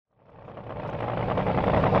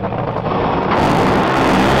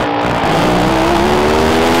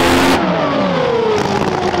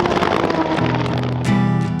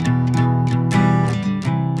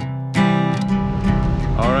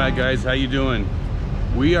guys, how you doing?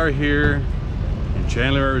 We are here in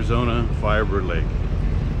Chandler, Arizona, Firebird Lake.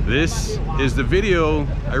 This is the video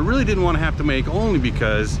I really didn't want to have to make, only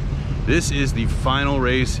because this is the final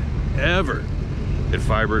race ever at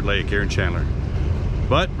Firebird Lake here in Chandler.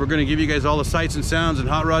 But we're going to give you guys all the sights and sounds and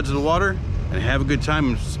hot rods of the water and have a good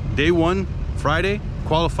time. It's day one, Friday,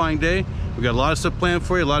 qualifying day. We got a lot of stuff planned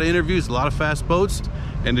for you, a lot of interviews, a lot of fast boats,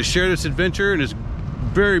 and to share this adventure and this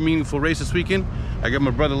very meaningful race this weekend, I got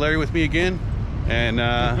my brother Larry with me again, and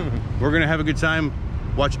we're gonna have a good time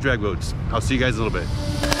watching drag boats. I'll see you guys in a little bit.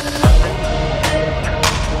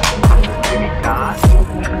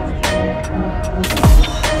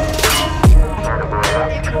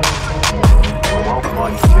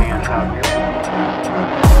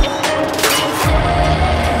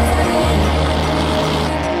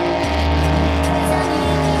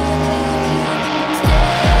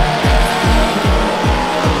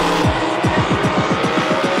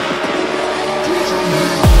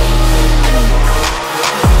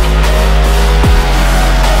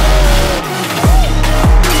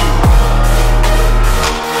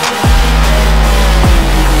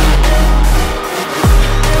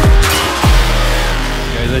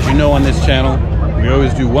 On this channel, we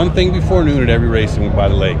always do one thing before noon at every race by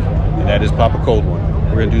the lake, and that is pop a cold one.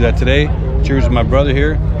 We're gonna do that today. Cheers to my brother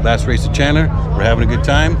here. Last race at Chandler. We're having a good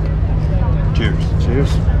time. Cheers. Cheers.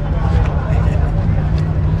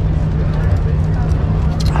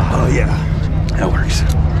 Oh yeah, that works.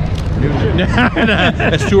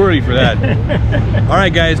 That's too early for that. All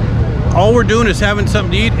right, guys. All we're doing is having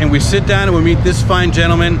something to eat, and we sit down and we meet this fine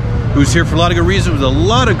gentleman who's here for a lot of good reasons with a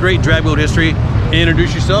lot of great drag boat history.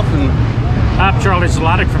 Introduce yourself. And I'm Charlie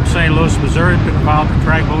Zlotic from St. Louis, Missouri. Been involved in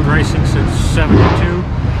drag boat racing since '72,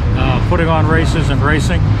 putting on races and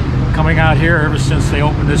racing. Coming out here ever since they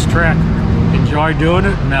opened this track. Enjoy doing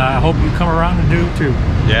it, and I hope you come around and do it too.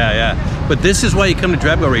 Yeah, yeah. But this is why you come to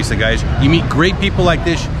drag boat racing, guys. You meet great people like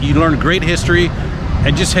this. You learn great history,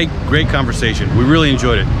 and just hey, great conversation. We really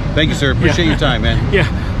enjoyed it. Thank you, sir. Appreciate your time, man. Yeah.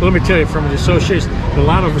 Well, let me tell you, from the association, a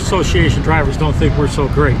lot of association drivers don't think we're so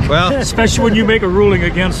great. Well, especially when you make a ruling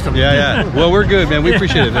against them. Yeah, yeah. Well, we're good, man. We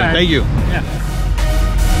appreciate it. Thank you. Yeah.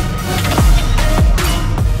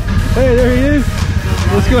 Hey, there he is.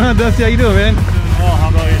 What's going on, Dusty? How you doing, man? Oh, how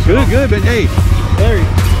about you? Good, good, man. Hey, Larry.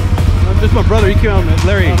 This is my brother. He came out,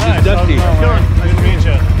 Larry. Oh, nice. This is Dusty. Nice to meet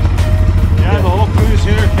you. Yeah, the whole crew's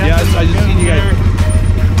here. Yeah, I just seen you guys.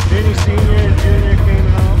 Jenny Senior and Junior came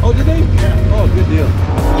out. Oh, did they? Yeah. Oh, good deal.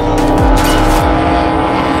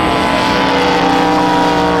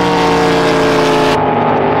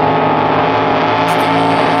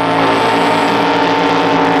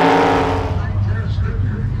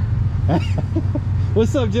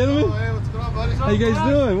 What's up, gentlemen? Oh, hey, what's going on, buddy? How you guys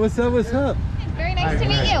doing? What's up? What's up? Very nice to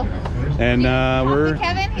meet you. And we're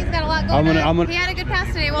Kevin. He's got a lot going on. He had a good pass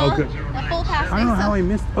today. Well, okay. A full pass today. I don't know how I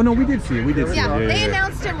missed. Oh no, we did see it. We did see it. Yeah, they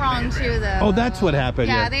announced him wrong too, though. Oh, that's what happened.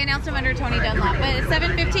 Yeah, they announced him under Tony Dunlop, but it's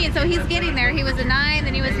 7:15, so he's getting there. He was a 9,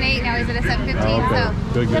 then he was an 8, now he's at a 7:15.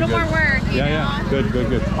 Okay. So good, a little more work. You know? Yeah.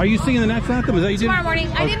 Good. Are you singing the national anthem? Is that you did? Tomorrow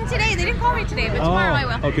morning. I didn't today. They didn't call me today, but tomorrow I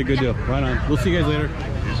will. Okay, good deal. Right on. We'll see you guys later.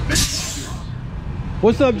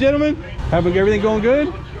 What's up, gentlemen? Having everything going good?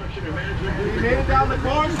 You made it down the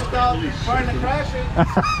course without trying to crash it.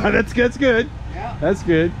 That's good. Yeah. That's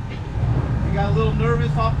good. He got a little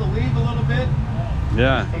nervous off the lead a little bit.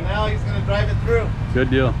 Yeah. So now he's going to drive it through. Good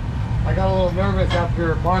deal. I got a little nervous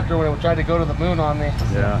after Parker when it tried to go to the moon on me.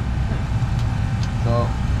 Yeah. So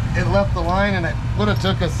it left the line and it would have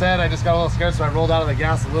took a set. I just got a little scared, so I rolled out of the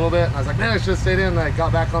gas a little bit. And I was like, man, I should have stayed in. And I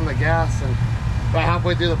got back on the gas, and about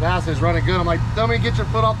halfway through the pass, it was running good. I'm like, dummy, get your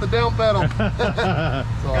foot off the down pedal.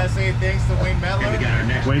 So, gotta say thanks to Wayne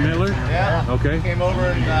Mettler. Wayne Mettler? Yeah. Okay. He came over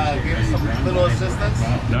and gave us some little assistance.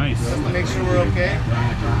 Nice. Just to make sure we're okay.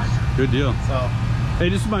 Good deal. So. Hey,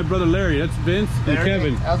 this is my brother Larry. That's Vince and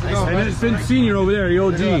Kevin. How's it going? And it's Vince Senior over there, the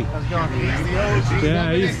OG. How's it going? He's the OG.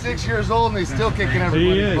 Yeah, he's 6 years old and he's still kicking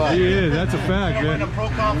everybody's butt. He is. That's a fact, We're man. winning a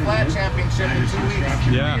Pro-Com Flat Championship in 2 weeks.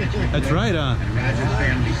 Yeah, that's right, huh?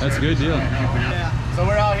 That's a good deal. Yeah. So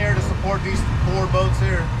we're out here to support these 4 boats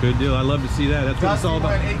here. Good deal. I love to see that. That's what it's all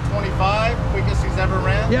about. Went 8:25, quickest he's ever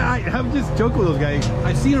ran. Yeah, I'm just joking with those guys.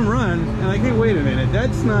 I seen him run, and I think, wait a minute,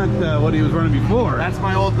 that's not what he was running before. That's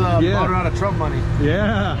my old motor out of Trump money.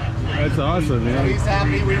 Yeah, that's awesome, man. So he's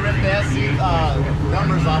happy. We ripped the SC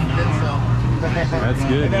numbers off of it, so. That's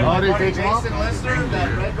good. And then my buddy Jason Lister,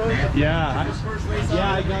 that red boat. Yeah. His first race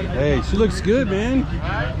I got it. Hey, she looks good, man.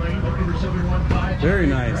 Very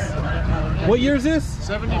nice. What year is this?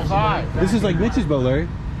 75. This is like Mitch's boat, Larry.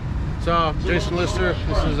 So, Jason Lister,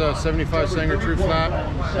 this is a 75 Sanger True Flat.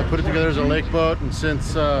 I put it together as a lake boat, and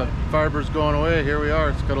since Firebird's going away, here we are.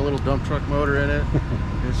 It's got a little dump truck motor in it.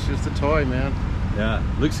 It's just a toy, man. Yeah,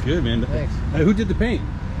 looks good, man. Thanks. Who did the paint?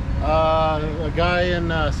 A guy in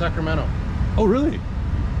Sacramento. Oh, really?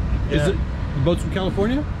 Yeah. Is it the boats from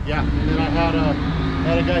California? Yeah, and then I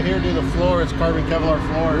had a guy here do the floor. It's carbon Kevlar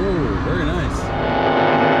floor. Ooh, very nice.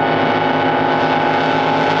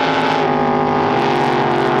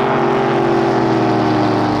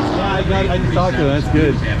 I can talk to him. That's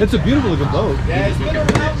good. It's a beautiful looking boat. Yeah, it's been around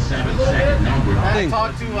a little bit. I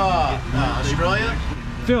talked to Australia.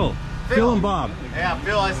 Phil and Bob. Yeah,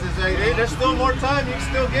 Phil, I said, hey, there's still more time. You can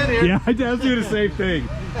still get here. Yeah, I was doing the same thing.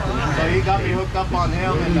 So he got me hooked up on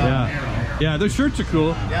him. And, yeah, those shirts are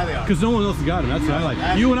cool. Yeah, they are. Because no one else has got them. That's what I like.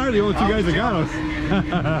 You and I are the only two guys that got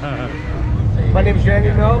them. My name is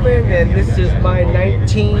Randy Melvin, and this is my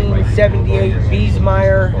 1978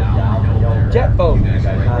 Biesmeyer jet boat.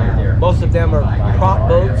 Most of them are prop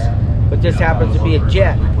boats, but this happens to be a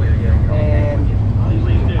jet. And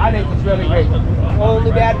I think it's really great. The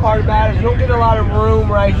only bad part about it is you don't get a lot of room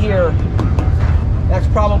right here. That's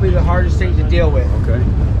probably the hardest thing to deal with. Okay.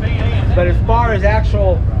 But as far as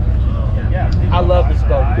actual, I love this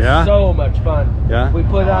boat. It's so much fun. Yeah. We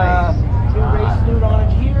put a new race suit on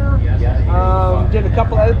it here. Did a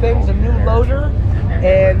couple other things, a new loader,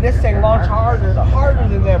 and this thing launched harder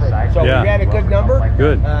than ever. So we had a good number.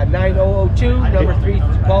 Good. 9002, number 3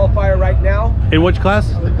 qualifier right now. In which class?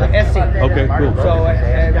 SC. Okay, cool. So,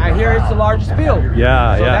 and I hear it's the largest field.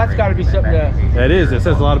 Yeah, so that's got to be something to. That is. It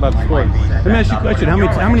says a lot about the sport. Let me ask you a question. How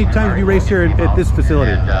many times have you raced here at this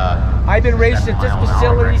facility? I've been racing at this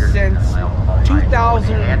facility since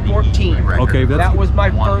 2014. Okay, that was my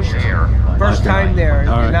first time there.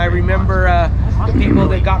 All right. And I remember the people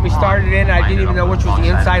that got me started in, I didn't even know which was the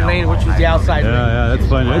inside lane, which was the outside lane. Yeah, that's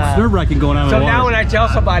fun. It's nerve-wracking going out on So the water. now when I tell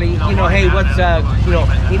somebody, you know, hey, what's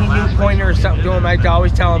any new pointer or something doing, I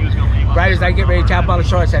always tell them, right as I get ready to tap on the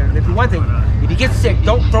shore, I said, one thing, if you get sick,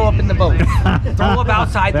 don't throw up in the boat. Throw up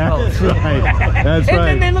outside the boat. That's right. That's and right.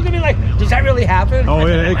 then they look at me like, does that really happen? Oh,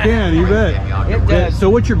 yeah, it can. You bet. It does. So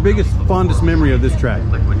what's your biggest, fondest memory of this track?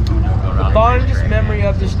 The fondest memory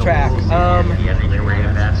of this track.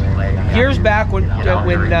 Years back when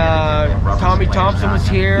Tommy Thompson was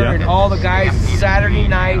here and all the guys, Saturday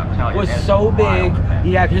night was so big.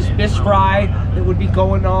 You had his fish fry that would be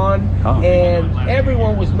going on, and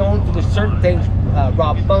everyone was known for the certain things.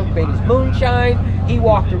 Rob Funk made his moonshine. He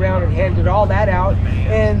walked around and handed all that out.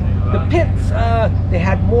 And the pits, they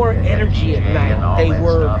had more energy at night.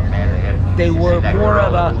 They were more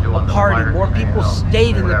of a party. More people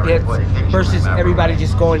stayed in the pits versus everybody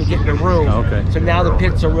just going to get in the room. Okay. So now the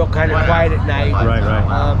pits are real kind of quiet at night. Right.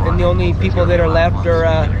 And the only people that are left are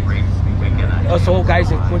us old guys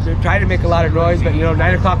that try to make a lot of noise, but 9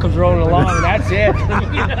 o'clock comes rolling along and that's it.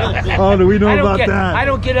 Oh, do we know about that? I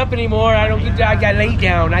don't get up anymore. I got lay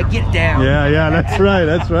down. I get down. Yeah, that's right.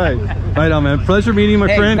 That's right. Right on, man. Pleasure meeting you,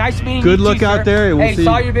 my friend. Nice meeting you. Good luck too, out there. Hey,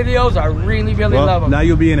 saw your videos. I really love them. Now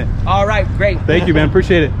you'll be in it. All right, great. Thank you, man.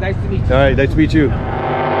 Appreciate it. Nice to meet you. All right, nice to meet you.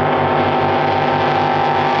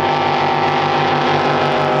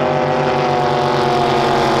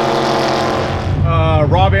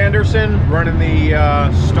 Rob Anderson, running the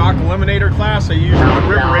stock eliminator class. I use one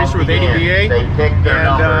river racer with ADBA, and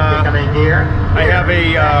I have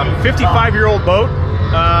a 55-year-old boat.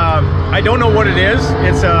 I don't know what it is.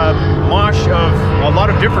 It's a mosh of a lot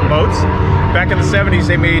of different boats. Back in the 70s,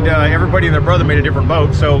 they made everybody and their brother made a different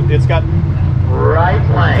boat, so it's got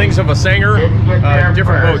things of a Sanger,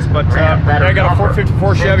 different boats, but I got a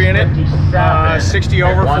 454 Chevy in it, 60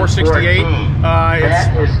 over, 468.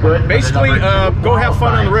 It's basically go have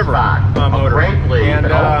fun on the river motor. And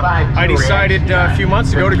I decided a few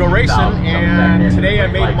months ago to go racing, and today I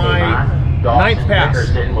made my 9th pass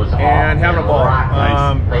and having a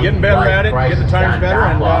ball. Getting better at it, getting the times better,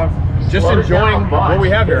 and just enjoying what we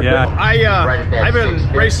have here. Yeah. I've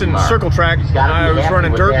been racing circle track. I was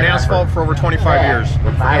running dirt and asphalt for over 25 years.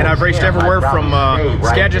 And I've raced everywhere from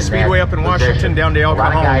Skagit Speedway up in Washington down to El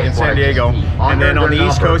Cajon in San Diego. And then on the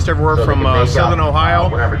East Coast, everywhere from southern Ohio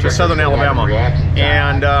to southern Alabama.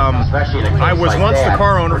 And I was once the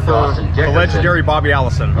car owner for the legendary Bobby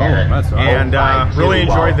Allison. And really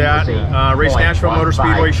enjoyed that. Raced Nashville Motor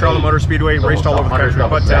Speedway, Charlotte Motor Speedway, raced all over the country.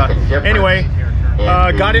 But anyway,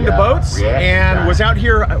 got into boats and was out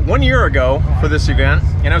here 1 year ago for this event,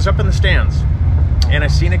 and I was up in the stands. and I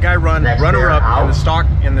seen a guy run runner-up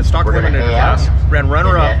in the stock limited class, ran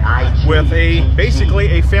runner-up with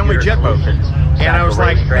basically a family jet boat. And I was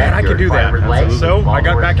like, man, I could do that. So I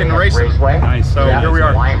got back into racing. Nice. So here we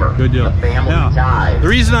are. Good deal. Now, the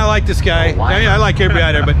reason I like this guy, I mean, I like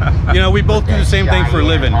everybody out there, but you know, we both do the same thing for a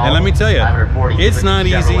living. And let me tell you, it's not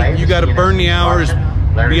easy. You got to burn the hours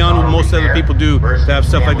beyond what most other people do to have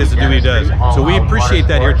stuff like this to do what he does. So we appreciate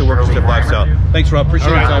that here at the Working Stiff Lifestyle. Thanks, Rob. Appreciate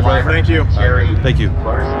your time, brother. Thank you. Thank you.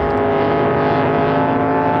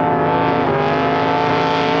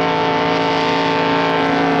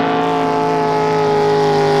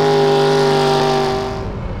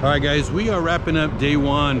 All right, guys, we are wrapping up day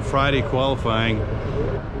one, Friday qualifying.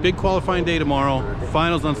 Big qualifying day tomorrow,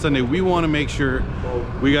 finals on Sunday. We want to make sure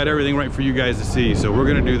we got everything right for you guys to see, so we're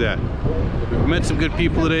going to do that. We've met some good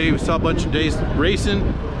people today. We saw a bunch of days racing.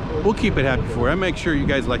 We'll keep it happy for you. I make sure you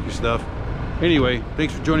guys like your stuff. Anyway,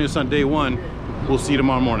 thanks for joining us on day one. We'll see you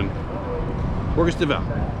tomorrow morning. Working Stiff out.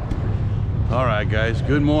 All right, guys,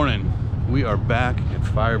 good morning. We are back at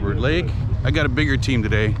Firebird Lake. I got a bigger team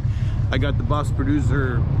today. I got the boss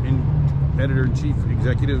producer and editor-in-chief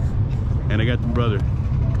executive, and I got the brother.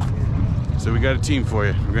 So we got a team for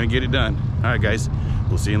you. We're gonna get it done. All right, guys,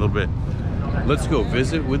 we'll see you in a little bit. Let's go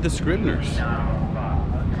visit with the Scribners.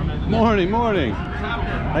 Morning, morning.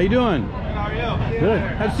 How you doing? How are you? Good.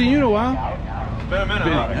 Haven't seen you in a while. Been a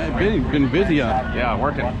minute. Been busy, Yeah,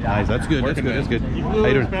 working. Nice, that's good, that's good, that's good. You How flew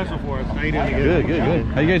you doing? special for us. How you doing? Good, good, good.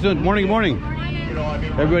 How you guys doing? Morning, morning.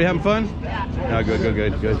 Everybody having fun? Oh, good, good,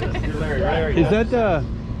 good, good.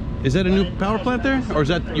 Is that a new power plant there, or is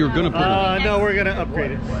that you're gonna put it? No, we're gonna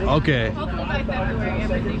upgrade it. Okay. Hopefully by February,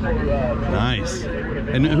 everything will be Nice.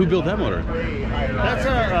 And who built that motor? That's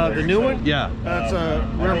the new one. Yeah. That's a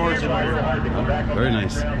rear motor motor. Very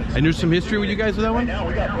nice. And there's some history with you guys with that one,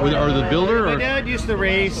 or the builder, My or? dad used to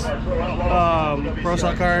race pro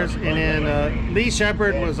stock cars, and then Lee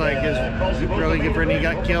Shepard was like his really good friend. He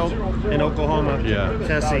got killed in Oklahoma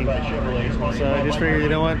testing. So I just figured, you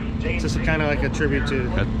know what? It's just kind of like a tribute to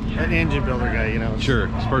an engine builder guy, you know. Sure,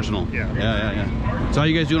 it's personal. Yeah. So how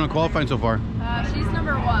you guys doing on qualifying so far? She's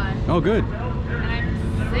number 1. Oh, good. And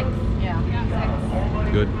I'm 6. Yeah,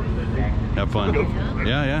 6. Good. Have fun.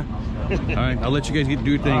 Yeah. All right, I'll let you guys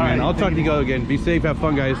do your thing, man. I'll talk to you guys again. Be safe, have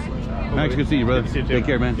fun, guys. Max, good to see you, brother. Take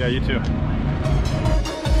care, man. Yeah, you too.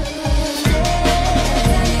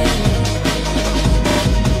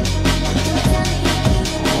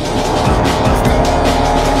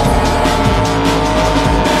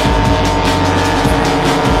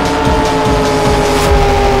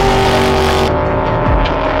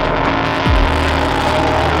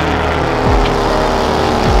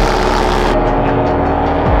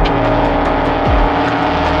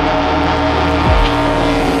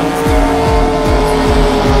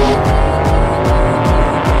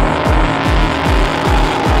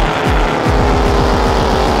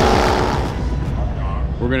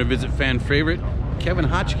 We're gonna visit fan favorite Kevin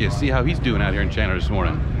Hotchkiss, see how he's doing out here in Chandler this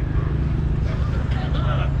morning.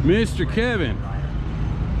 Mr. Kevin.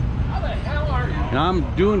 How the hell are you?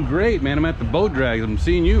 I'm doing great, man. I'm at the boat drag. I'm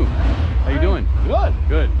seeing you. How you doing? Good.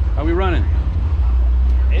 Good. How we running?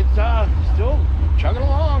 It's still chugging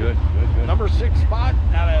along. Good, good, good. Number 6 spot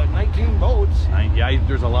out of 19 boats. Yeah,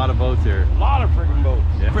 there's a lot of boats here. A lot of freaking boats.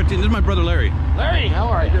 Yeah. This is my brother Larry. Larry, how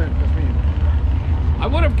are you? I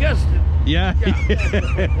would have guessed it. Yeah.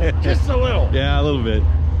 Just a little. Yeah, a little bit.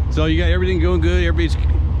 So you got everything going good? Everybody's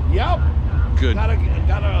Yep. good. Got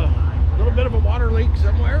a little bit of a water leak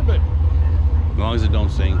somewhere, but As long as it don't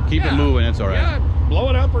sink. Keep it moving, that's all right. Yeah, blow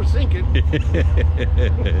it up or sink it.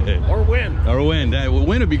 Or win. Or win.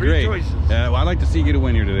 Win would be Three great. choices. Well, I'd like to see you get a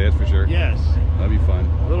win here today, that's for sure. Yes. That'd be fun.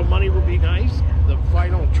 A little money would be nice. The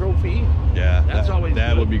final trophy. Yeah. That's always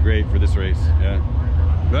that good. would be great for this race. Yeah.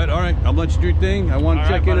 But all right, I'll let you do your thing. I want to All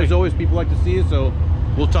check right, in buddy. as always. People like to see you, so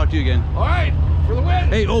we'll talk to you again. All right, for the win.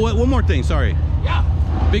 Hey, one more thing. Sorry. Yeah.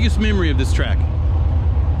 Biggest memory of this track?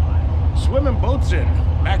 Swimming boats in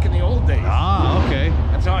back in the old days. Ah, okay.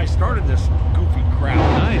 That's how I started this goofy crowd.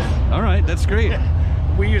 Nice. All right, that's great.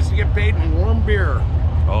 We used to get paid in warm beer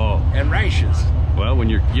Oh, and rations. well, when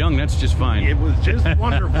you're young, that's just fine. It was just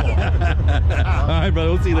wonderful. All right,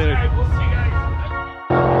 brother. We'll see you later. All right, we'll see you guys.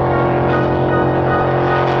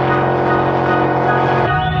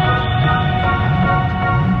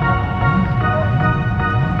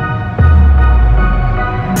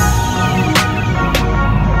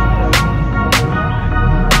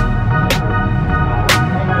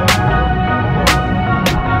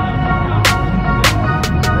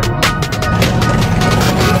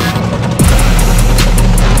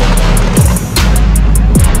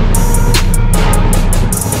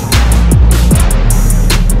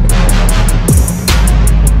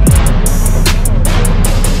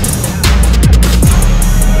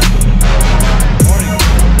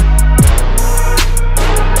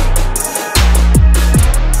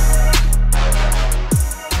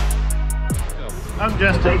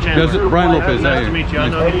 Chandler. Brian Lopez. Nice to meet you. I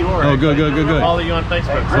know who you are. Oh, good. Follow you on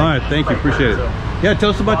Facebook. All right, thank you. Appreciate it. Yeah,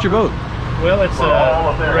 tell us about your boat. Well, it's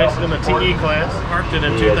racing in the TE class. Parked it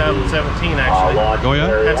in 2017, actually. Oh, yeah?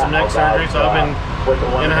 Had some neck surgery, so I've been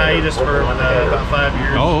in hiatus for about 5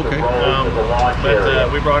 years. Oh, okay. But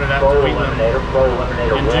we brought it out to Wheatland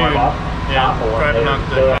in June and tried to knock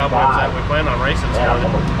the cobwebs out. We plan on racing soon.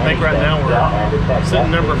 I think right now we're sitting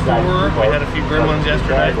number 4. We had a few gremlins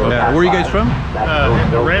yesterday. Yeah. Where are you guys from?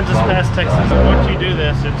 Aransas Pass, Texas. And once you do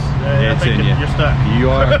this, I think you're stuck. You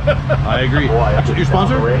are. I agree. Your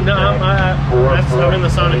sponsor? No, I'm in the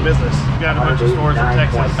Sonic business. Got a bunch of stores in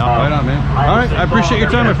Texas. Oh, right on, man. All right, I appreciate your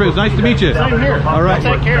time, my friends. Nice to meet you. Same here. All right.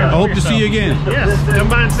 Take care. I hope to see you again. Yes, come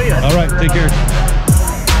by and see us. All right, take care.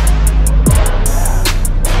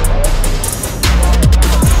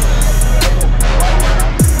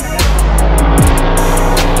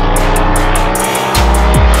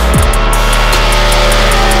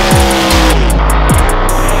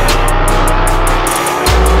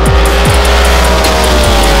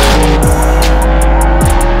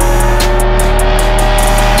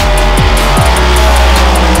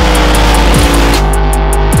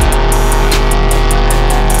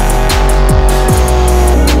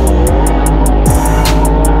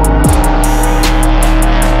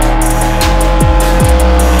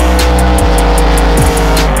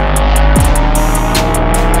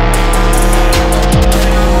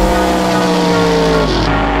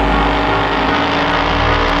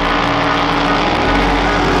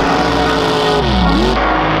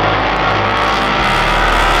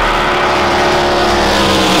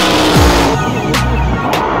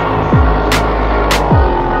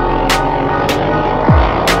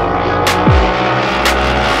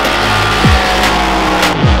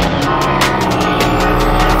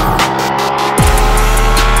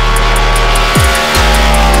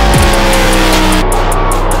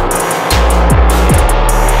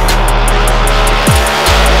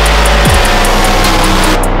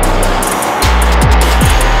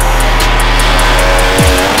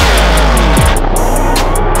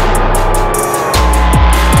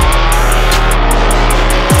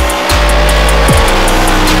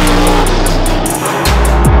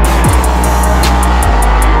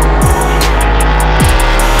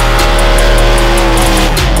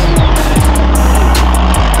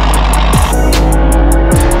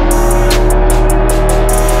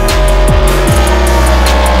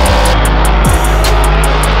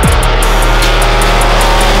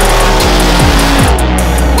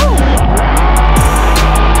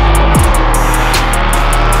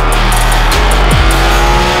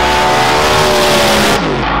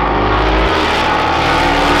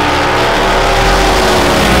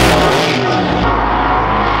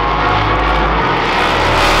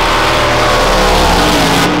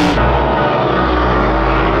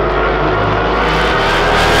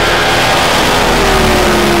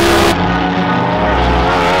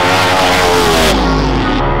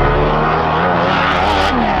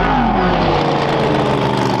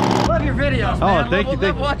 Thank you.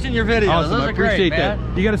 Love watching your videos. Awesome. Those I are appreciate great, that.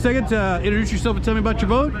 man. You got a second to introduce yourself and tell me about your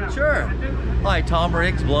boat? Sure. Hi, Tom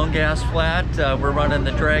Riggs, Blown Gas Flat. We're running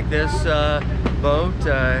the Drag This boat.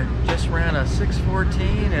 Just ran a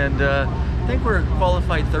 614 and I think we're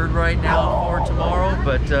qualified third right now for tomorrow,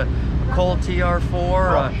 but Cole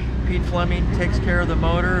TR4, Pete Fleming takes care of the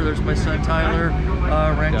motor. There's my son Tyler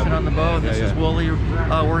wrenching on the boat. This is Wooly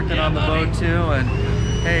working on the boat too. And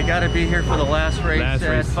hey, got to be here for the last race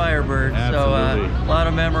at Firebird. Absolutely. So a lot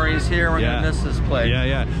of memories here. We're gonna miss this place.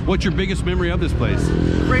 Yeah. What's your biggest memory of this place?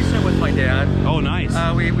 Racing with my dad. Oh, nice.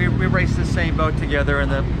 We raced the same boat together in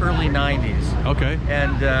the early 90s. Okay.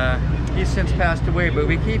 And he's since passed away, but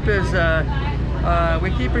we keep his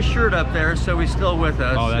shirt up there, so he's still with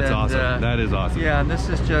us. Oh, that's awesome. That is awesome. Yeah, and this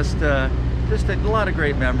is just a lot of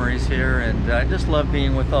great memories here, and I just love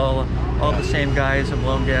being with all the same guys at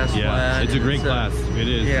Blown Gas Flat. Yeah, it's a great class. It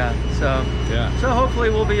is. Yeah. So hopefully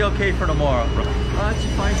we'll be okay for tomorrow. It's a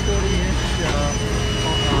 540-inch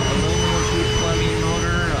aluminum Pete Fleming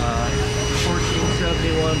motor,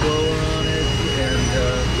 1471 blower on it, and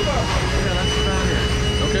yeah, that's about it.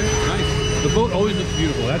 Okay, nice. The boat always looks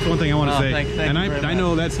beautiful. That's one thing I want to say. Thank and I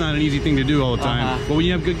know that's not an easy thing to do all the time. But when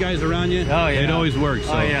you have good guys around you, it always works.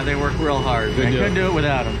 So. Oh yeah, they work real hard. I couldn't do it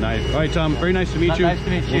without them. Nice. All right, Tom. Very nice to meet you. Nice to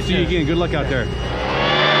meet you. We'll see you again. Good luck out there.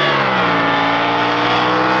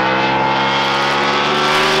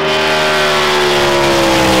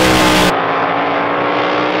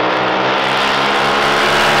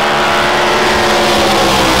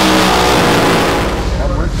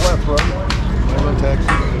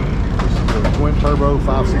 Turbo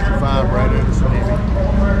 565 right in the Navy.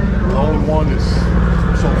 The only one that's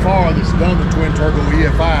so far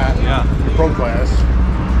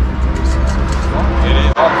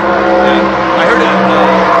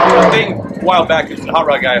while back. He's a hot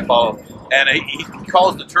rod guy I follow. And he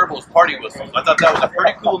calls the turbos party whistles. I thought that was a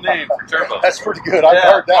pretty cool name for turbos. That's pretty good. I've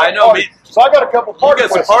heard that. I know. So I got a couple party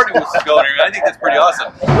whistles. You got some party whistles going here. I think that's pretty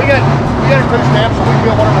awesome. We got a boost amp, so we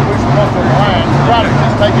feel whatever boost comes from the line. We try to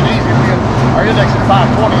just take it easy. Our index is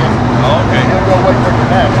 520. Oh, okay. It'll go way quicker than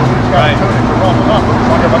that. So we just got to tune it to run the numbers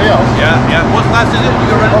like everybody else. Yeah, yeah. What class is it? You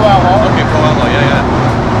go running? Pro Outlaw. Okay, Pro Outlaw. Yeah, yeah.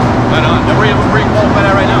 Right on. Now, where are you qualified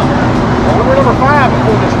at right now? Well, we were number 5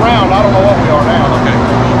 before this round. I don't know what we are now. Okay,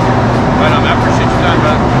 cool. Right on. I appreciate your time,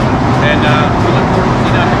 brother. And we look forward to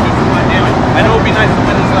seeing out here do some fun damage. I know it'd be nice to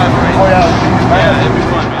win this last race. Oh, yeah. Yeah, it'd be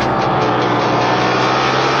fun, man.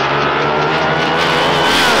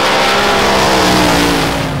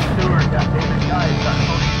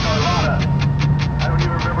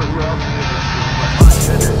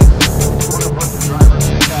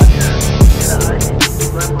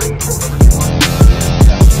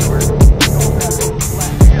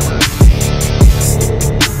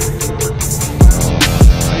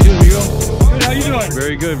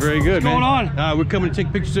 Very good, very good, man. What's going on? We're coming to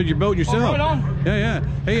take pictures of your boat yourself. Oh, right on. Yeah, yeah.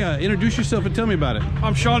 Hey, introduce yourself and tell me about it.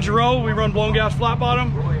 I'm Sean Giroux. We run Blown Gas Flat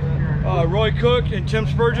Bottom. Roy Cook and Tim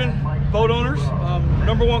Spurgeon, boat owners.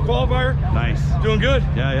 #1 qualifier. Nice. Doing good.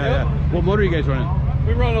 Yeah, yeah, yeah. What motor are you guys running?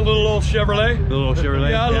 We run a little old Chevrolet. A little old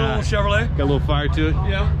Chevrolet? Yeah, a little old Chevrolet. Got a little fire to it?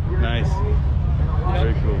 Yeah. Nice. Yeah.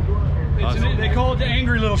 Very cool. Awesome. They call it the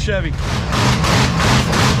angry little Chevy.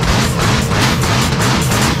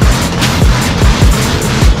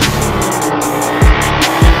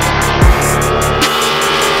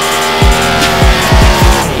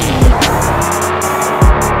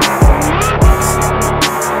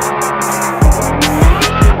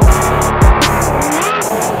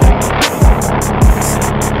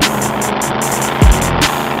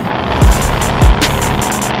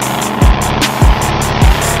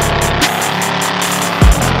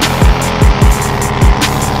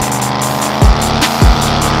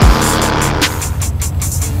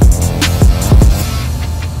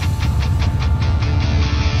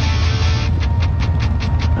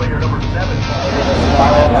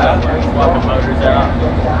 Swapping motors out.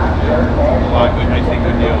 Well, I think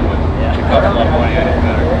good deal with the cover a lot of money. I didn't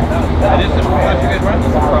matter. It is some class you guys run?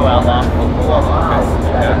 This is Pro Outlaw.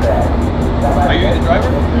 Okay. Yeah. Are you the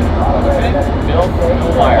driver? What's your name? Bill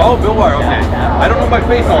Wire. Oh, Bill Wire, okay. I don't know my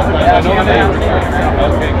face all the time, but I know my name.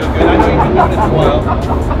 Okay, good, good. I know you've been doing this a while.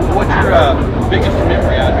 What's your biggest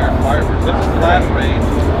memory out here at Firebird? Since it's the last race,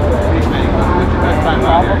 what's your best time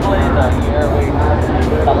out here? Probably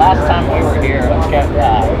the last time we were here,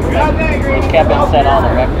 Kevin set all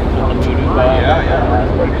the records with the voodoo boat. Yeah,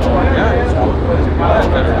 yeah. Yeah, it's cool. That's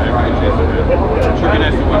better than every chance to do it. Sure be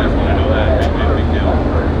nice to win this one, I know that. Big deal. I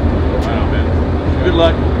know, man. Good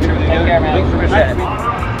luck. Get everything together. Take care, man. Thanks for listening.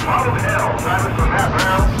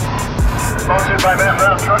 Sponsored by Matt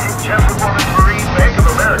Brown Trucking, Chandler Marine, Bank of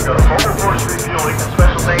America, Mobile Force Refueling, and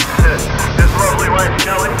special thanks to his lovely wife,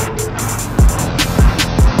 Kelly.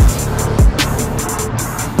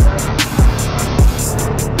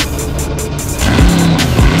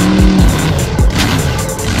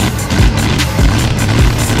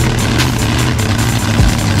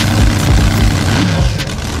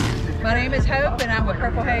 My name is Hope, and I'm with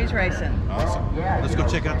Purple Haze Racing. Awesome. Let's go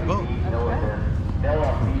check out the boat.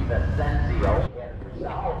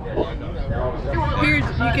 Here you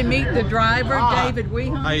can meet the driver, David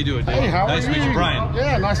Weeham. How you doing, David? Hey, how nice are to meet you, Brian.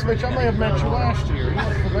 Yeah, nice to meet you. I may have met you last year. You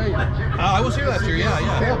look familiar. I was here last year,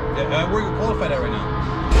 yeah. Where are you qualified at right now?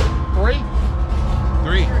 3.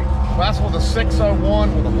 3. Well, that's with a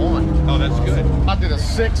 601 with a 1. Oh, that's good. I did a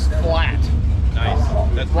 6 flat. Nice.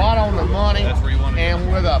 That's right on the money. That's where you want to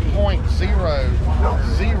and with a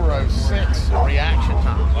 .006 reaction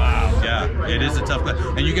time. Wow. Yeah, it is a tough class.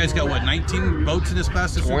 And you guys got what, 19 boats in this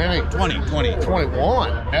class this week? 21.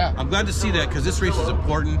 Yeah. I'm glad to see that because this race is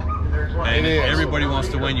important. And it is. Everybody wants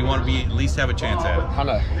to win. You want to be at least have a chance at it. I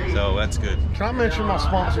know. So that's good. Can I mention my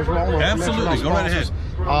sponsors? Absolutely. Go right ahead.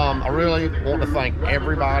 I really want to thank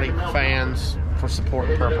everybody, fans, for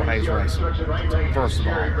supporting Purple Haze Racing, first of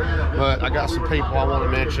all. But I got some people I want to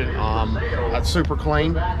mention. At Super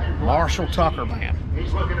Clean, Marshall Tucker Band.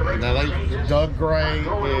 Now, Doug Gray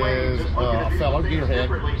is a fellow gearhead.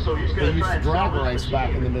 He used to drag race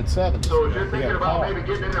back in the mid-70s. He had a car. A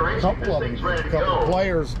couple of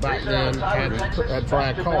players back then had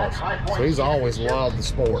drag cars. So he's always loved the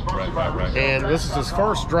sport. Right. And this is his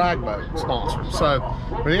first drag boat sponsor. So,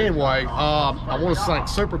 but anyway, I want to thank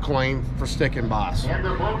Super Clean for sticking by us.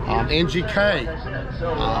 NGK.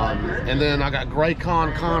 And then I got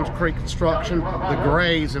Graycon Concrete Construction, the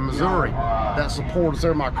Grays in Missouri. That support us.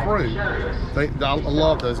 They're my crew. I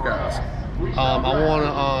love those guys. I want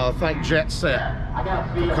to thank Jet Set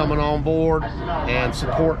for coming on board and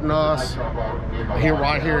supporting us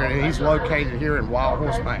right here. And he's located here in Wild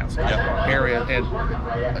Horse Pass area,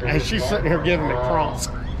 and she's sitting here giving me prompts.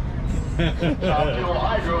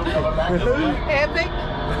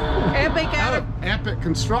 Epic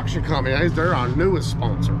Construction Company. They're our newest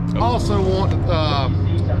sponsor. Also want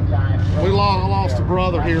we lost a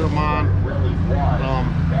brother here of mine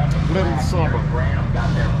middle of the summer.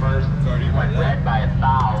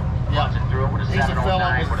 He's a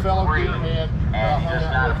fellow gearhead.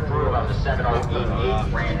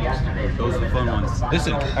 Those are the fun ones.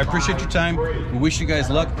 Listen, I appreciate your time. We wish you guys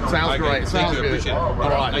luck. Sounds great. Thank you. I appreciate it. All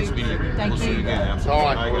right. Nice meeting you. Thank We'll see you. you again. Absolutely.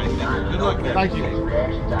 All right. Guys. Thank you. Good luck. Thank you.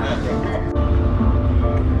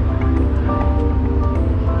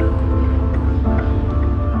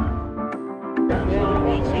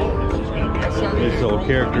 This old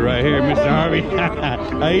character right here, Mr. Harvey.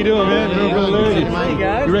 How you doing, man?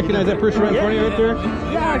 You recognize that person right in front of you right there?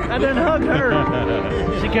 Yeah, I didn't hug her.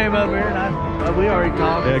 She came up here and we already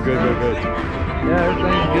talked. Yeah, good. Yeah,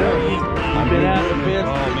 everything's good. I've been out the fence.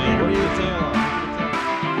 Oh, man. What do you tell?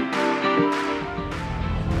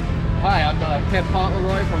 Hi, I'm Ted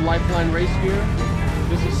Fauntleroy from Lifeline Race Gear.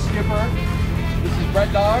 This is Skipper. This is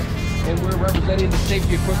Brett Dog. And we're representing the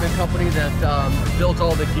safety equipment company that built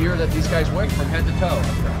all the gear that these guys wear from head to toe.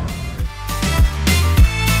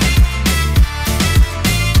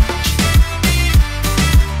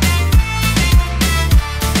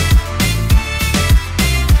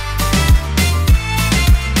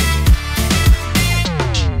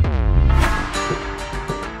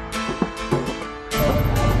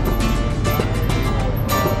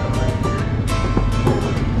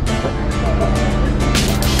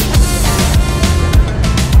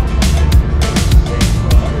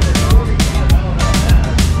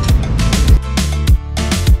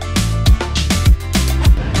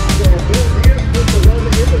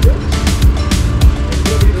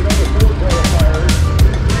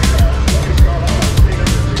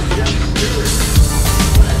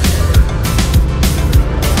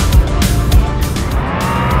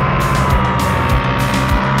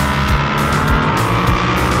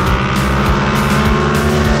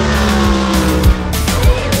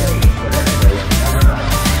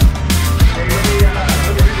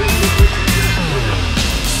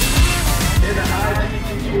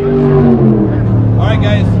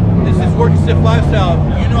 Lifestyle.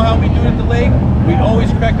 You know how we do it at the lake. We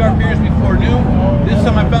always crack our beers before noon. This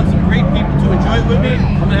time I found some great people to enjoy it with me.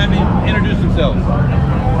 I'm going to have them introduce themselves.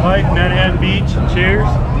 Mike, Manhattan Beach. Cheers.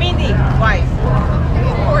 Mindy, wife.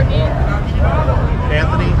 Courtney.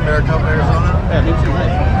 Anthony, Maricopa, Arizona.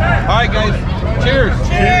 All right, guys. Cheers.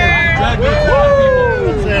 Cheers.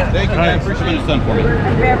 Thank you, man. Appreciate your son for me.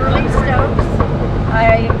 I'm Beverly Stokes.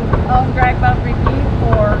 I own Drag Boat Review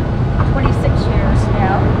for 26 years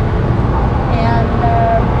now. And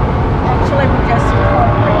actually we just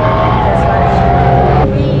incorporated this last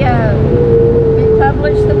year. We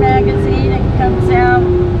publish the magazine. It comes out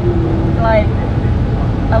like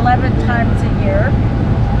 11 times a year.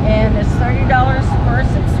 And it's $30 for a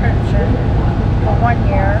subscription for 1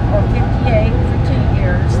 year or $58 for 2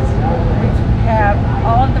 years. We have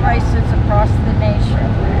all of the races across the nation.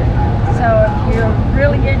 So if you're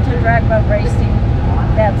really into drag boat racing,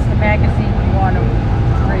 that's the magazine you want to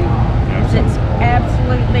read. It's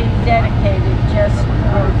absolutely dedicated just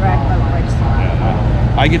for drag boat racing.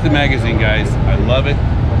 I get the magazine, guys. I love it.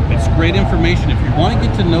 It's great information. If you want to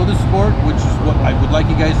get to know the sport, which is what I would like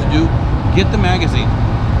you guys to do, get the magazine.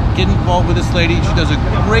 Get involved with this lady. She does a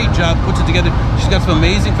great job, puts it together. She's got some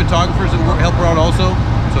amazing photographers that help her out also.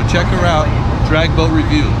 So check her out, Drag Boat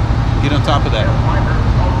Review. Get on top of that.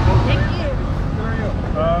 Thank you.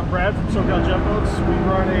 Brad from SoCal Jet Boats. We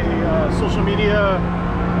run a social media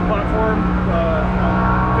platform on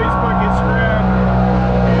Facebook, Instagram,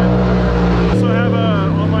 and we also have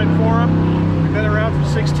an online forum. We've been around for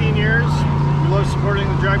 16 years. We love supporting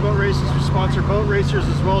the drag boat races. We sponsor boat racers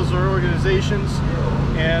as well as our organizations.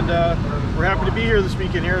 And we're happy to be here this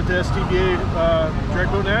weekend here at the STBA Drag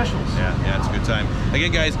Boat Nationals. Yeah, it's a good time.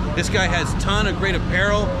 Again, guys, this guy has a ton of great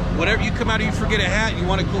apparel. Whatever you come out here, you forget a hat, you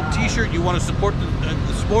want a cool t-shirt, you want to support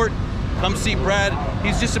the sport, come see Brad.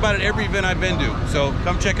 He's just about at every event I've been to. So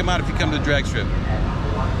come check him out if you come to the drag strip.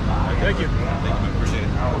 Thank you. Thank you, man. Appreciate it.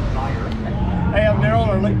 Hey, I'm Daryl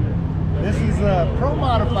Early. This is a pro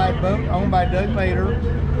modified boat owned by Doug Mader.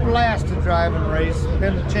 Blast to drive and race.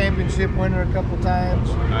 Been a championship winner a couple times.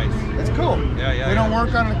 Nice. It's cool. Yeah. We don't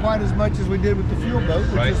work on it quite as much as we did with the fuel boat,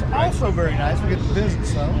 which is also very nice. We get to visit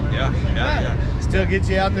some. Yeah. Still gets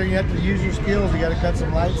you out there. You have to use your skills. You got to cut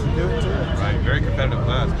some lights and do it too. Right. Very competitive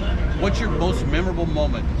class. What's your most memorable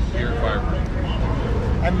moment here at Firebird?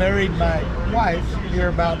 I married my wife here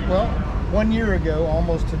about, well, 1 year ago,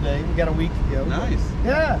 almost today. We got a week ago. Nice.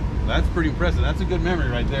 Yeah. That's pretty impressive. That's a good memory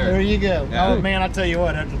right there. There you go. Yeah. Oh man, I tell you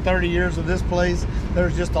what, after 30 years of this place,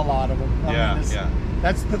 there's just a lot of them. I mean,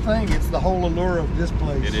 that's the thing. It's the whole allure of this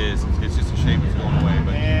place. It is. It's just a shame it's going away,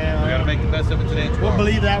 but we got to make the best of it today and tomorrow. We'll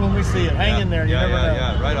believe that when we see it. Hang in there. You never know.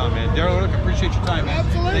 Yeah, right on, man. Daryl, I appreciate your time, man.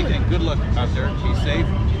 Absolutely. Thank you. Good luck out there. Be safe.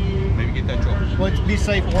 Maybe get that trophy. Well, be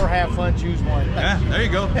safe or have fun. Choose one. Yeah, there you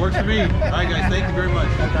go. Works for me. All right, guys. Thank you very much.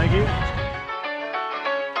 Thank you.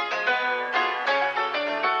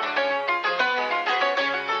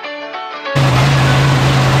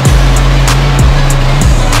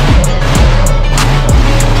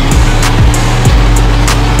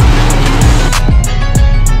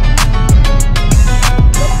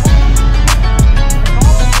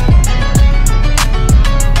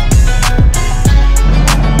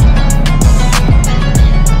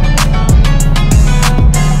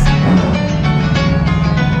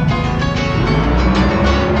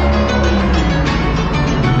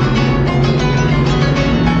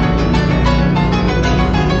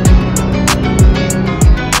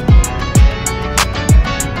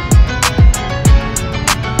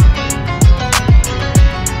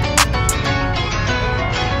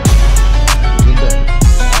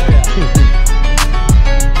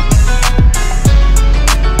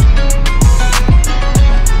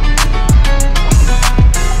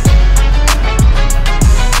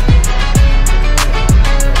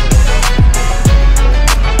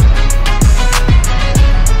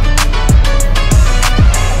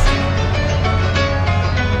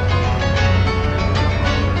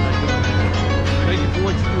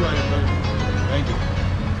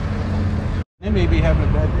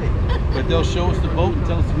 They'll show us the boat and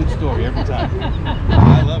tell us a good story every time.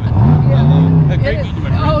 I love it. I love it. Great meeting you, my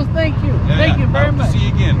friend. Oh, thank you. Thank you very much. See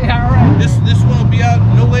you again. Yeah, all right. This one will be out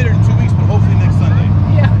no later than 2 weeks, but hopefully next Sunday.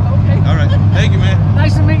 Yeah, okay. All right. Thank you, man.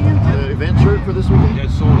 Nice to meet you too. The event shirt for this weekend? Yeah,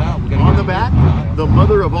 it's sold out. On the back, the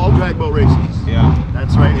mother of all drag boat races. Yeah.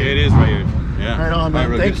 That's right here. It is right here. Yeah. Right on,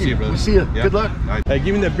 man. Thank you. We'll see you. Yeah. Good luck. Right. Hey,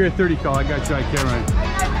 give me that beer 30 call. I got you on camera.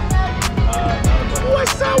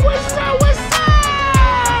 What's up? What's up? What's up?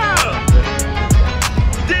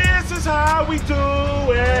 This is how we do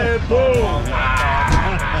it. Boom.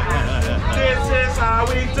 This is how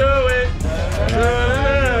we do it.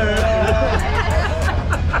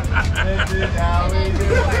 This is how we do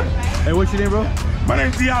it. Hey, what's your name, bro? My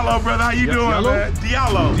name's Diallo, brother. How you doing, man?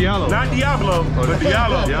 Diallo. Diallo. Not Diablo, but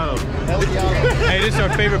Diallo. Diallo. Hey, this is our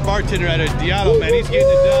favorite bartender at Diallo, man. He's getting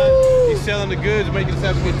it done. He's selling the goods, making us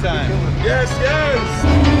have a good time. Yes, yes.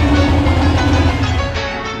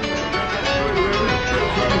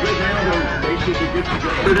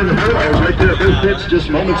 I was right there at those pits just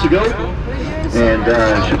moments ago, and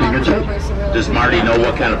should be good time. Does Marty know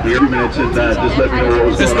what kind of beer? Minutes and just let me know what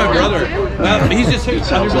was This is going my on. brother. He's just here.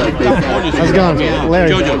 Sounds like they California. How's it going?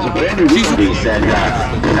 Larry. Jojo.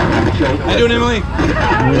 How you doing, Emily?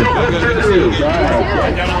 Good to see you.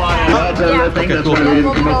 Okay, cool.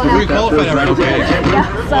 We qualified already. Okay.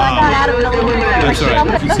 So I got out of it a little bit. That's all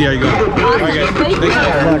right. See how you go. All right, guys.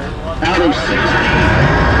 Thanks. Out of 6.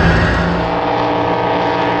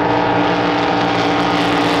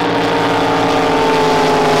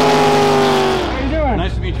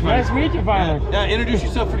 Nice to meet you finally. Yeah, introduce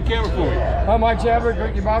yourself for the camera for me. I'm Mike Chandler,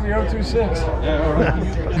 Ricky Bobby 026. Yeah, all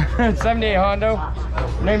right. 78 Hondo.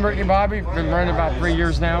 Name Ricky Bobby. Been running about 3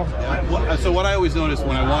 years now. So what I always notice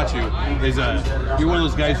when I watch you is you're one of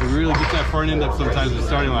those guys who really gets that front end up sometimes in the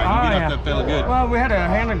starting line. You get up that pedal good. Well, we had a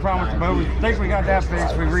handling problem with the boat. We think we got that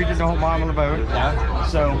fixed. We redid the whole bottom of the boat. Yeah.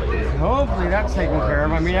 So hopefully that's taken care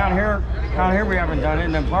of. I mean, out here we haven't done it.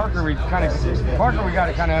 And then Parker, we got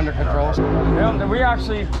it kind of under control. Well, we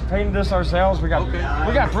actually painted this ourselves. We got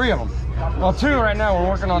 3 of them. Well, 2 right now. We're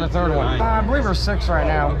working on the 3rd one. I believe we're 6 right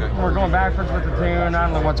now. Okay. We're going backwards with the tune. I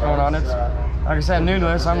don't know what's going on. It's like I said, new to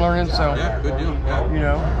this. I'm learning. So yeah, good deal. Yeah. You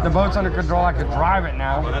know, the boat's under control. I could drive it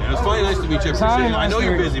now. It's finally nice to meet you. Appreciate it. I know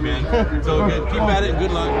you're busy, man. So good. Keep at it.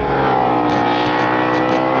 Good luck.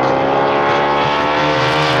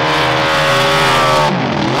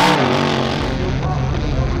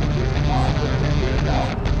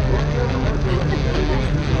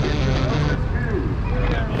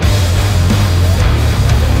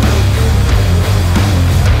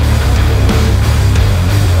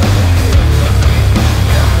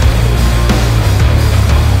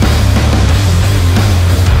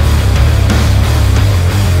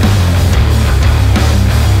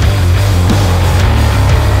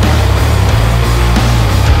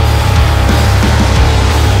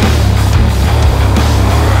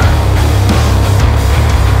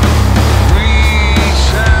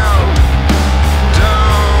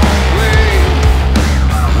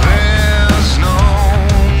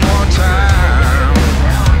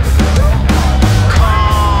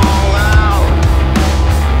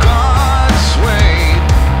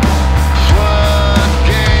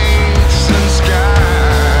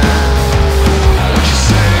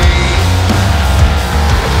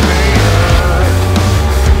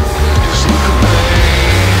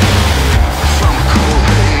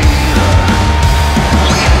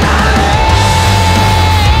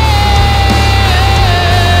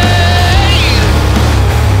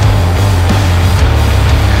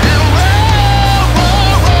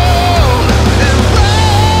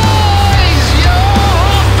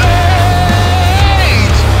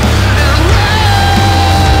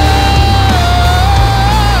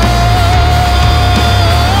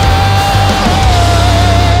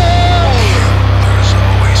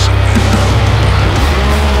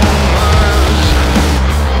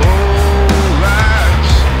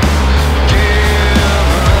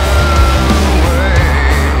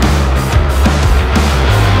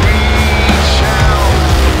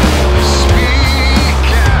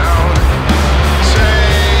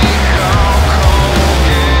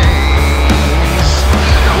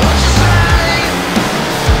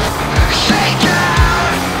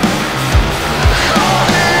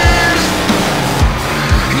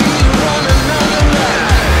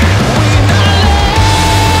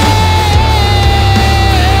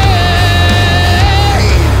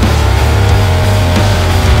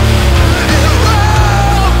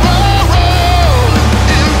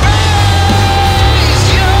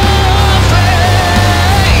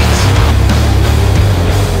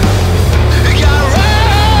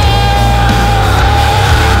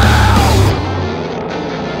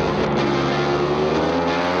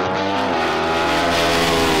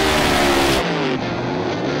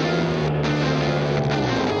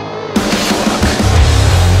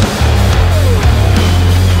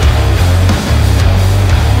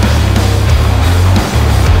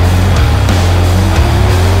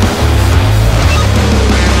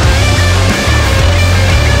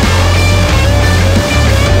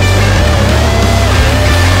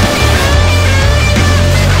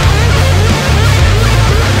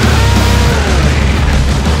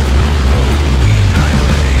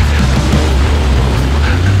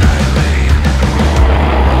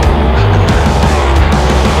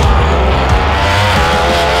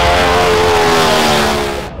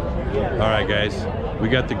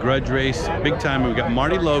 got the grudge race, big time. We got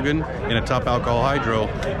Marty Logan in a top alcohol hydro,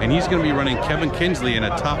 and he's going to be running Kevin Kinsley in a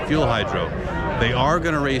top fuel hydro. They are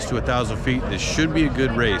going to race to 1,000 feet. This should be a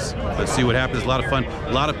good race. Let's see what happens. A lot of fun.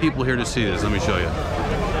 A lot of people here to see this. Let me show you.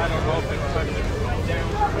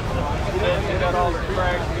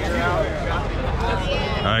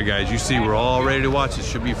 All right, guys, you see we're all ready to watch. It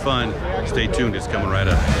should be fun. Stay tuned. It's coming right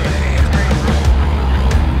up.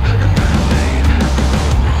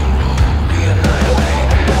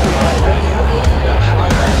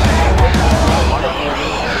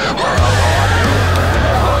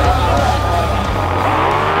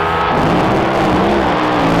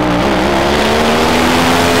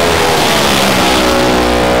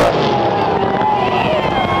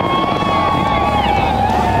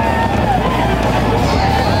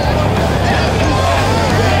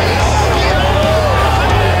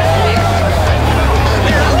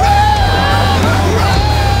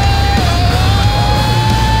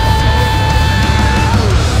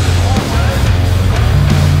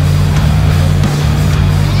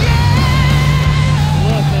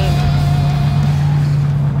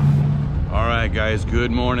 Guys,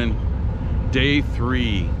 good morning. Day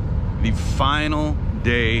 3, the final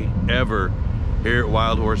day ever here at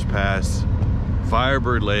Wild Horse Pass,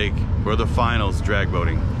 Firebird Lake, for the finals drag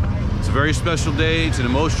boating. It's a very special day. It's an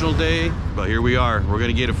emotional day, but here we are. We're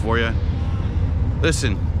gonna get it for you.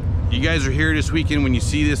 Listen, you guys are here this weekend. When you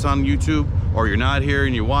see this on YouTube, or you're not here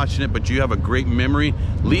and you're watching it, but you have a great memory,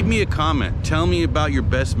 leave me a comment. Tell me about your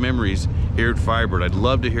best memories here at Firebird. I'd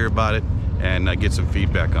love to hear about it and get some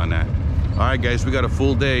feedback on that. All right, guys, we got a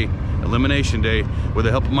full day, elimination day. With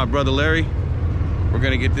the help of my brother Larry, we're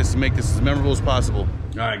gonna get this, make this as memorable as possible.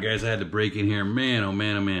 All right, guys, I had to break in here. Man, oh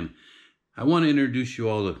man, oh man. I want to introduce you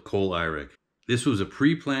all to Cole Irick. This was a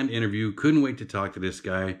pre-planned interview. Couldn't wait to talk to this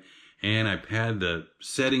guy, and I had the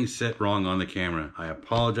settings set wrong on the camera. I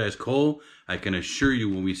apologize, Cole. I can assure you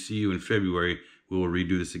when we see you in February, we will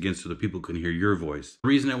redo this again so that people can hear your voice. The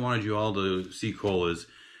reason I wanted you all to see Cole is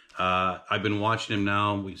I've been watching him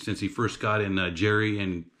now since he first got in Jerry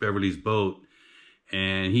and Beverly's boat,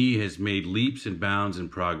 and he has made leaps and bounds in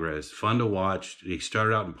progress. Fun to watch. He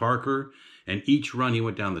started out in Parker, and each run he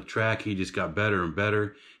went down the track, he just got better and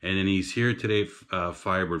better. And then he's here today at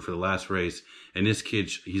Firebird for the last race, and this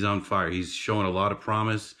kid, he's on fire. He's showing a lot of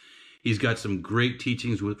promise. He's got some great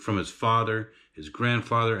teachings from his father, his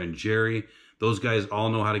grandfather, and Jerry. Those guys all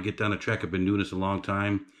know how to get down the track. I've been doing this a long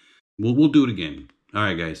time. We'll do it again. All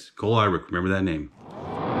right, guys. Cole Irick, remember that name. All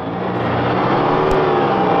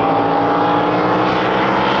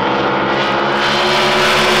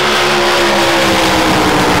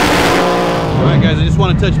right, guys. I just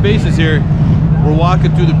want to touch bases here. We're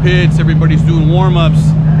walking through the pits. Everybody's doing warm-ups.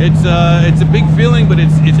 It's a big feeling, but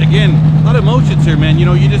it's again a lot of emotions here, man. You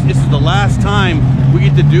know, this is the last time we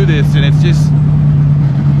get to do this, and it's just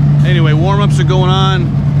anyway. Warm-ups are going on.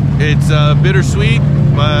 It's bittersweet,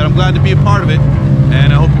 but I'm glad to be a part of it.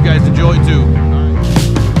 And I hope you guys enjoy it too.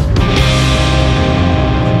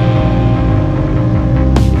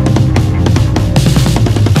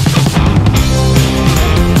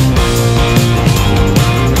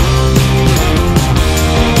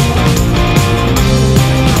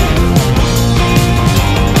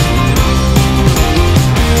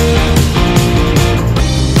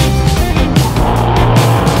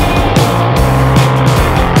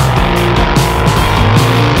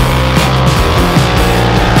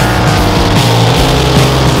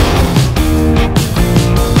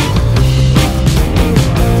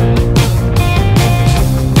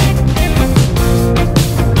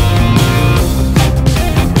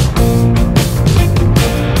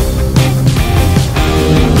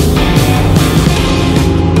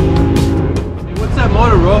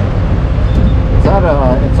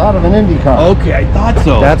 Out of an Indy car. Okay, I thought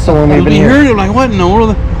so. That's the one we've been hearing. You're like, what in the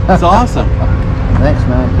world? That's awesome. Thanks,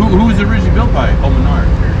 man. Who was originally built by? Oh, Menard.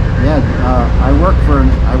 Yeah, I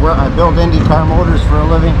build Indy car motors for a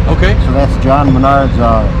living. Okay. So that's John Menard's.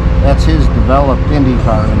 That's his developed Indy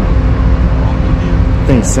car.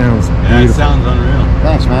 Thing sounds beautiful. Yeah, it sounds unreal.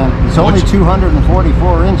 Thanks, man. It's only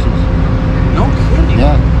 244 inches. No kidding.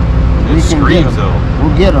 Yeah. It screams though.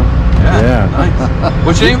 We'll get them. Yeah. Nice.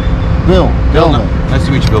 What's your name? Bill. Nice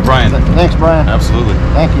to meet you, Bill. Brian. Thanks, Brian. Absolutely.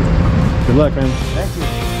 Thank you. Good luck, man. Thank you.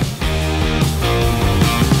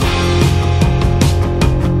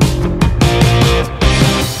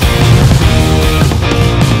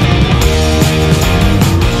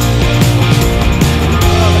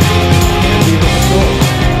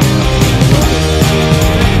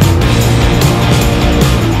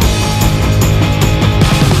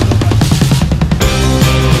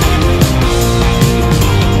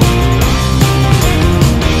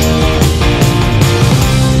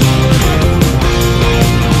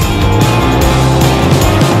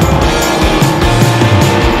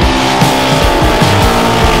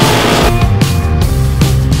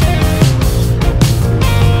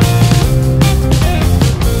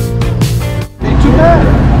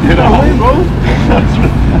 You know, win, bro.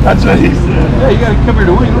 That's what he said. Yeah, you gotta come here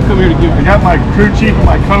to win. You don't come here to give. I got my crew chief and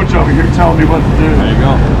my coach over here telling me what to do. There you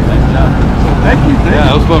go. Thanks, John. Thank you.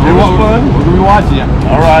 Yeah, that was fun. It was fun. We're gonna be watching you.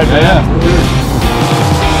 All right. Yeah.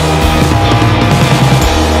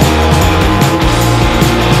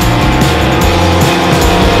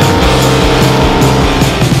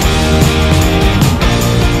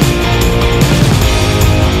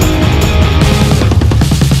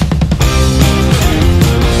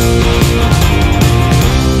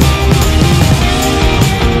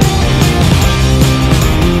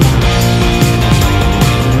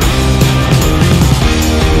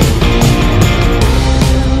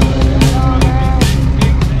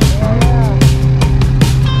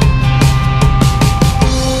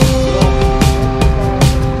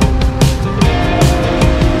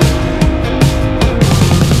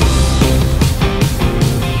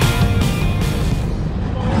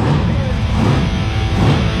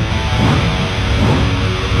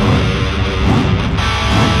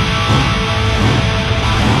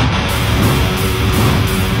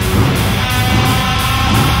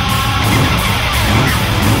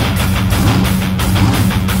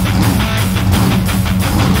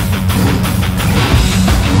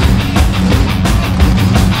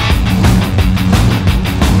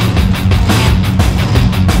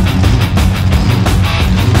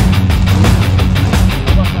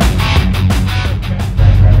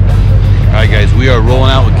 We are rolling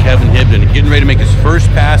out with Kevin Hibden, getting ready to make his first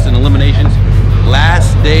pass in eliminations.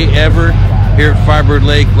 Last day ever here at Firebird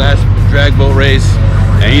Lake, last drag boat race,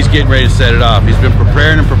 and he's getting ready to set it off. He's been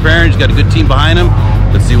preparing and preparing. He's got a good team behind him.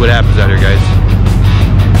 Let's see what happens out here, guys.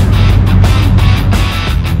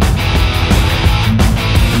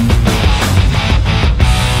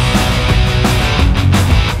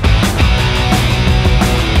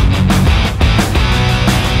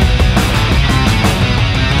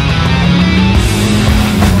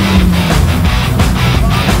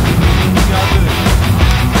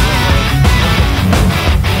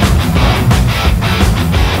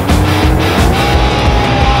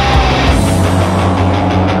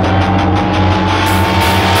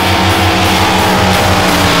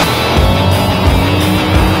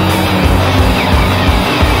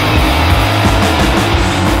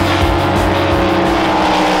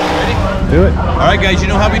 Do it. All right, guys, you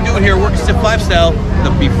know how we do it here. Work Stiff Lifestyle.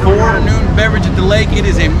 The before noon beverage at the lake. It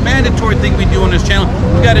is a mandatory thing we do on this channel.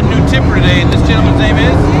 We got a new tipper today, and this gentleman's name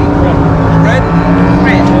is Fred.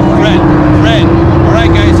 Fred. All right,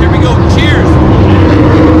 guys, here we go. Cheers.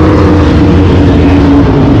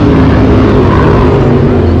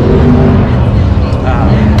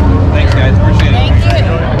 Thanks, guys. Appreciate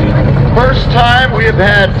it. First time we have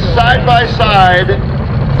had side-by-side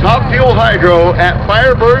Top Fuel Hydro at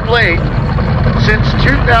Firebird Lake since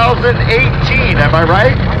 2018, am I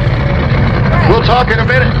right? We'll talk in a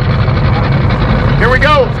minute. Here we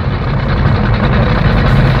go.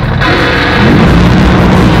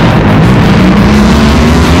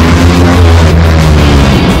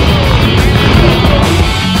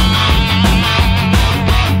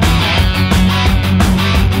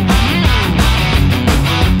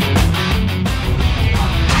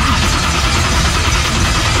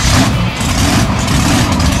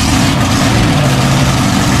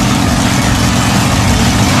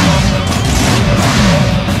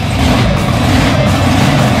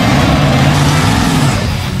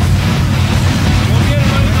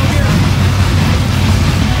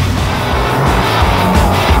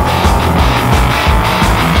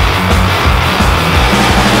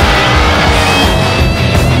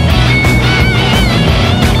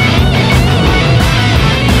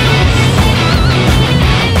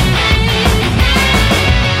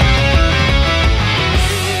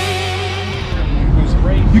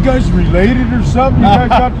 You guys related or something? You guys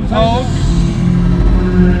got to say?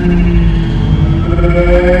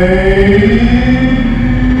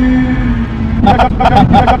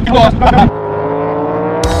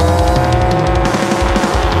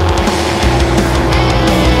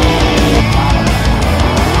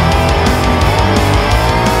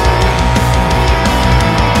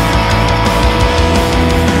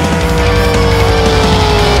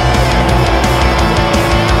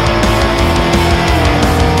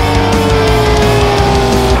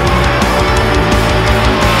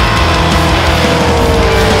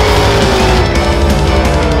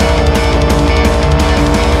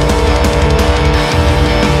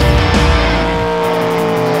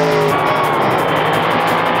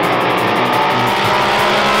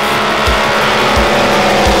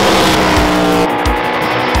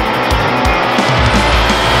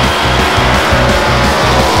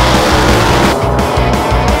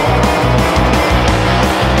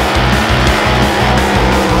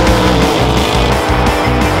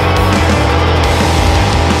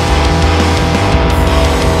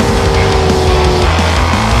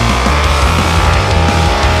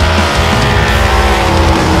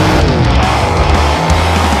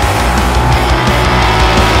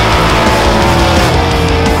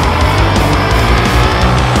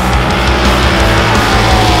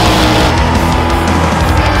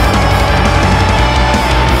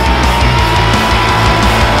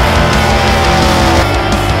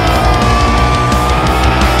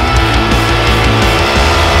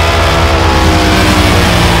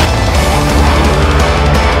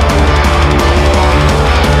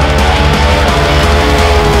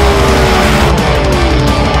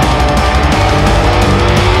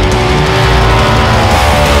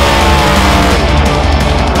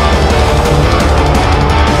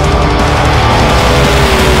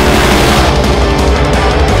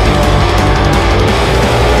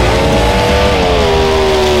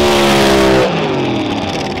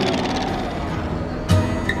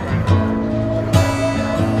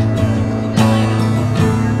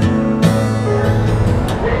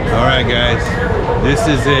 this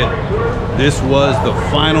is it. This was the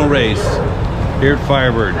final race here at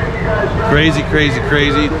Firebird. Crazy, crazy,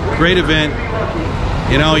 crazy. Great event.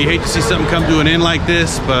 You know, you hate to see something come to an end like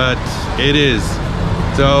this, but it is.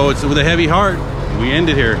 So it's with a heavy heart, we end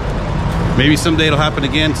it here. Maybe someday it'll happen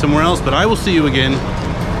again somewhere else, but I will see you again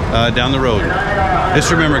down the road. Just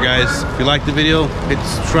remember, guys, if you like the video, hit the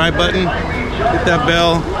subscribe button, hit that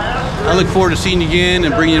bell. I look forward to seeing you again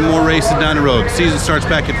and bringing you more races down the road. The season starts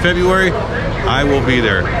back in February. I will be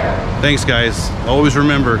there. Thanks, guys. Always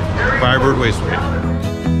remember, Firebird Raceway.